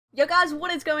Yo guys, what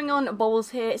is going on? Bobblez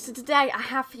here. So today I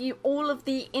have for you all of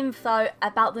the info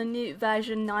about the new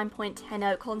version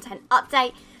 9.10 content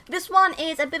update. This one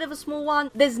is a bit of a small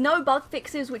one. There's no bug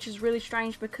fixes, which is really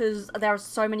strange because there are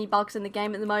so many bugs in the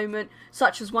game at the moment,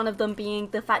 such as one of them being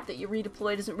the fact that your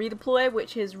redeploy doesn't redeploy,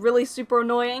 which is really super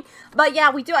annoying. But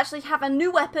yeah, we do actually have a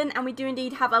new weapon, and we do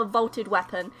indeed have a vaulted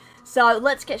weapon. So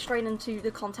let's get straight into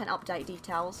the content update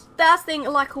details. First thing,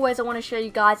 like always, I want to show you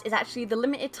guys is actually the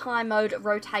limited time mode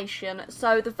rotation.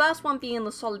 So the first one being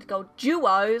the solid gold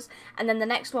duos, and then the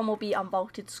next one will be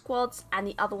unvaulted squads, and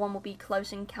the other one will be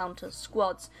close encounter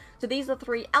squads. So these are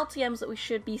three LTMs that we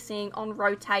should be seeing on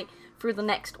rotate through the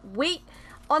next week.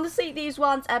 Honestly, these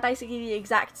ones are basically the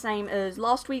exact same as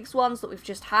last week's ones that we've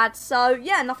just had. So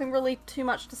yeah, nothing really too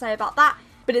much to say about that.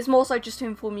 But it's more so just to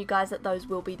inform you guys that those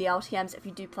will be the LTMs if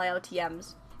you do play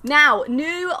LTMs. Now,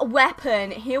 new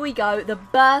weapon, here we go, the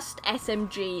Burst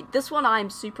SMG. This one I'm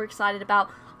super excited about.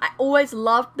 I always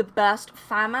loved the Burst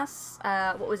FAMAS,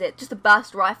 what was it, just a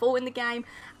Burst rifle in the game.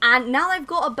 And now they've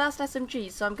got a Burst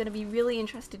SMG, so I'm going to be really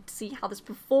interested to see how this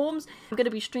performs. I'm going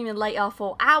to be streaming later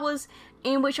for hours,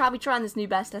 in which I'll be trying this new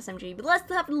Burst SMG. But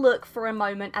let's have a look for a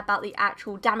moment about the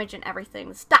actual damage and everything,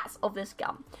 the stats of this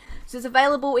gun. So it's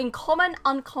available in common,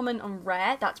 uncommon, and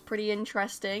rare. That's pretty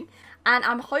interesting. And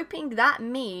I'm hoping that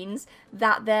means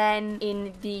that then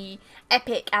in the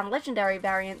epic and legendary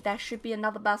variant, there should be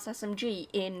another Burst SMG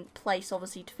in place,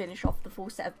 obviously, to finish off the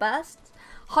full set of bursts.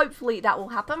 Hopefully that will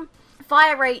happen.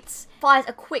 Fire rates, fires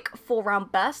a quick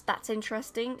 4-round burst. That's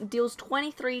interesting. Deals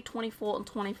 23, 24, and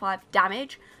 25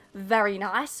 damage. Very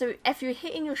nice. So if you're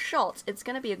hitting your shots, it's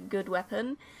going to be a good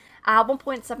weapon.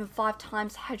 1.75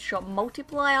 times headshot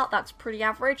multiplier. That's pretty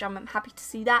average. I'm happy to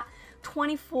see that.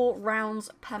 24 rounds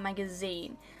per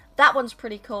magazine. That one's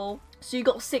pretty cool. So you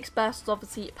got 6 bursts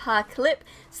obviously per clip.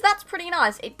 So that's pretty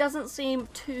nice. It doesn't seem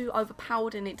too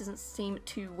overpowered and it doesn't seem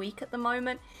too weak at the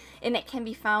moment. And it can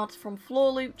be found from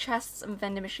floor loot, chests and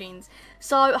vending machines.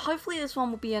 So hopefully this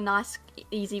one will be a nice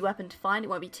easy weapon to find. It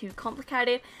won't be too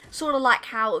complicated. Sort of like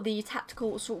how the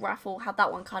tactical assault rifle, how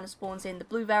that one kind of spawns in. The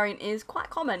blue variant is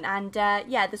quite common. And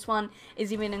yeah, this one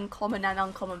is even in common and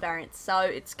uncommon variants. So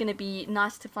it's going to be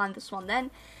nice to find this one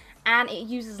then. And it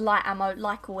uses light ammo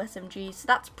like all SMGs, so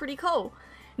that's pretty cool.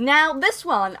 Now this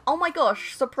one, oh my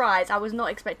gosh, surprise, I was not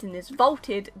expecting this.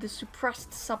 Vaulted the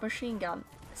suppressed submachine gun.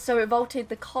 So it vaulted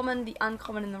the common, the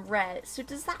uncommon and the rare. So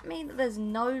does that mean that there's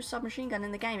no submachine gun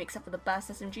in the game except for the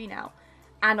Burst SMG now?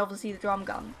 And obviously the drum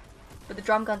gun. But the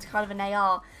drum gun's kind of an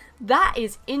AR. That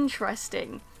is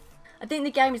interesting. I think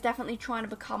the game is definitely trying to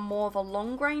become more of a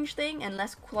long-range thing and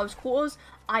less close quarters,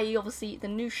 i.e. obviously the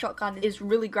new shotgun is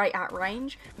really great at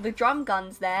range. The drum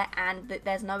gun's there and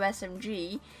there's no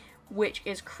SMG, which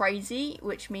is crazy,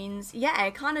 which means, yeah,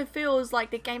 it kind of feels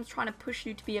like the game's trying to push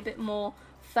you to be a bit more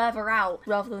further out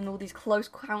rather than all these close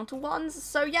counter ones.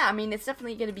 So yeah, I mean, it's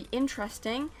definitely going to be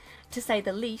interesting to say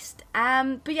the least.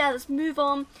 But yeah, let's move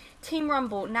on. Team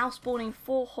Rumble now spawning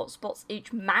 4 hotspots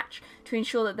each match to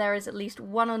ensure that there is at least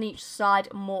one on each side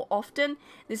more often.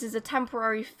 This is a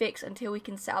temporary fix until we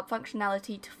can set up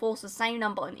functionality to force the same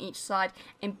number on each side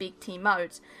in big team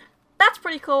modes. That's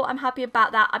pretty cool. I'm happy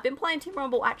about that. I've been playing Team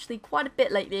Rumble actually quite a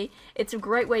bit lately. It's a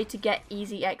great way to get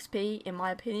easy XP, in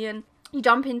my opinion. You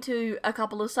jump into a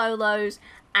couple of solos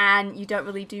and you don't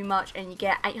really do much and you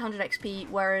get 800 XP,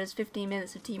 whereas 15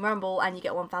 minutes of Team Rumble and you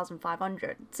get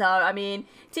 1,500. So, I mean,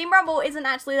 Team Rumble isn't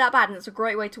actually that bad and it's a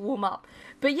great way to warm up.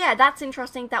 But yeah, that's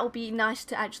interesting. That will be nice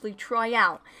to actually try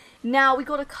out. Now, we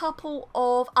got a couple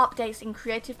of updates in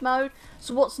creative mode.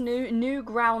 So what's new? New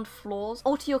ground floors.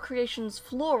 Alter your creation's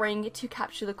flooring to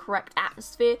capture the correct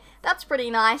atmosphere. That's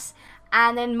pretty nice.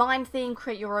 And then mine theme,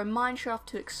 create your own mineshaft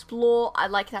to explore. I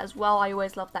like that as well. I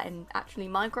always love that in actually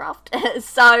Minecraft.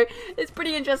 So it's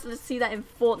pretty interesting to see that in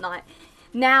Fortnite.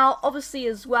 Now, obviously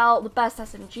as well, the Burst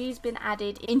SMG's been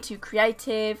added into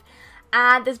creative.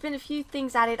 And there's been a few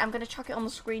things added. I'm going to chuck it on the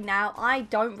screen now. I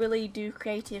don't really do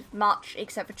creative much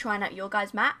except for trying out your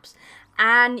guys' maps.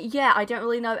 And yeah, I don't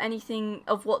really know anything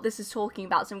of what this is talking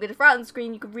about. So I'm going to throw it on the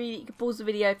screen. You can read it. You can pause the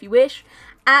video if you wish.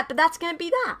 But that's going to be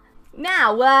that.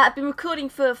 Now, I've been recording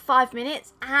for 5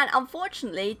 minutes, and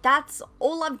unfortunately, that's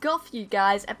all I've got for you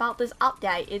guys about this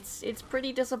update. It's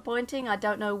pretty disappointing. I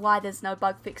don't know why there's no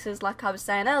bug fixes like I was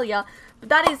saying earlier, but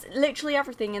that is literally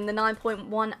everything in the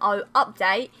 9.10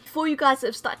 update. For you guys that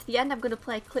have stuck to the end, I'm going to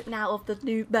play a clip now of the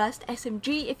new Burst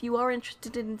SMG if you are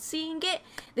interested in seeing it.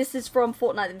 This is from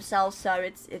Fortnite themselves, so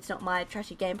it's not my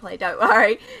trashy gameplay, don't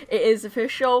worry. It is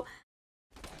official.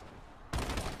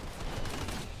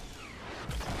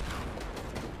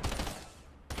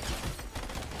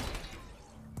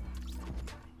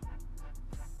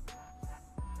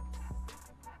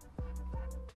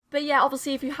 But yeah,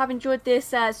 obviously if you have enjoyed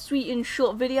this sweet and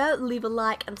short video, leave a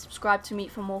like and subscribe to me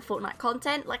for more Fortnite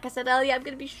content. Like I said earlier, I'm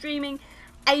going to be streaming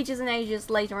ages and ages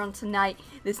later on tonight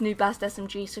this new Burst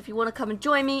SMG, so if you want to come and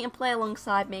join me and play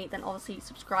alongside me, then obviously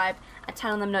subscribe and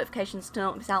turn on them notifications to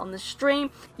not miss out on the stream.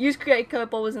 Use creator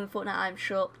code Bobblez in Fortnite, I'm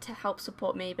sure, to help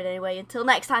support me. But anyway, until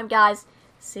next time guys,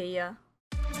 see ya.